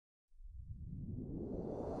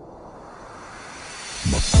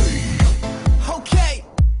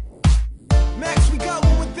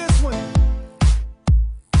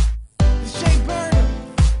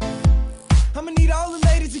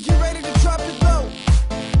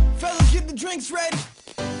drinks ready.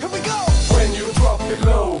 Here we go. When you drop it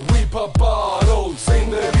low, we pop bottles in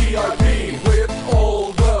the VIP with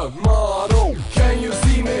all the model. Can you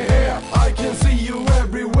see me here? I can see you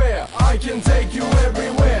everywhere. I can take you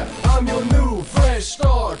everywhere. I'm your new fresh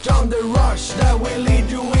start. I'm the rush that will lead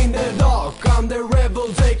you in the dark. I'm the rebel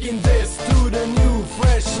taking this to the new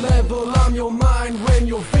fresh level. I'm your mind when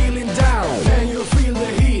you're feeling down. Can you feel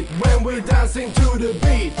the heat when we're dancing to the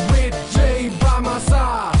beat? With Jay by my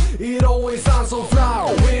side, it always sounds so fly.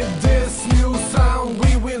 With this new sound,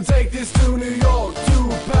 we will take this to New York, to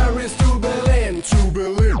Paris, to Berlin, to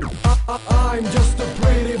Berlin. I'm just a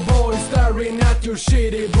pretty boy staring at your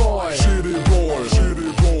shitty boy. Shitty boy,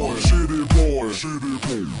 shitty boy, shitty boy, shitty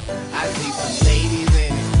boy. I see some ladies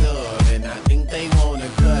in the club and I think they wanna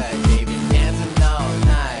cut. They been dancing all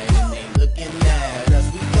night and they looking at us.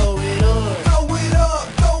 We throw it up, Throw it up,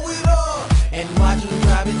 throw it up. and watch them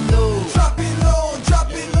drop it low. Drop it low, drop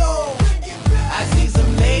it low. I see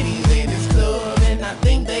some ladies in this club and I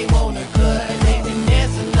think they wanna cut. They been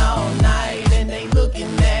dancing all night and they looking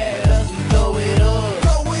at us. We throw it up,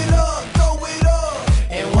 Throw it up, throw it up.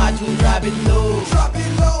 and watch them drop it low. Drop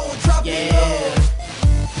it low, drop it low. Yeah.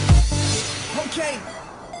 Okay,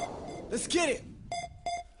 let's get it.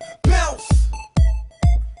 Bounce.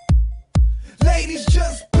 Ladies,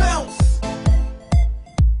 just